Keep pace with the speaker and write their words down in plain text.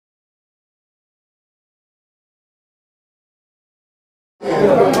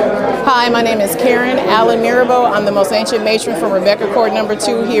Hi, my name is Karen Allen Mirabeau. I'm the most ancient matron from Rebecca Court number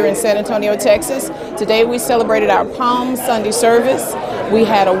 2 here in San Antonio, Texas. Today we celebrated our Palm Sunday service. We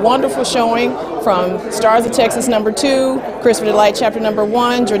had a wonderful showing from Stars of Texas number 2, Christopher Delight chapter number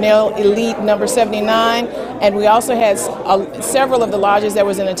 1, Journelle Elite number 79, and we also had several of the lodges that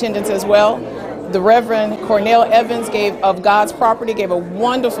was in attendance as well. The Reverend Cornell Evans of God's Property gave a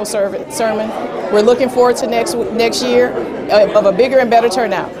wonderful sermon. We're looking forward to next year of a bigger and better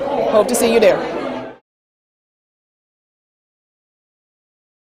turnout. Hope to see you there.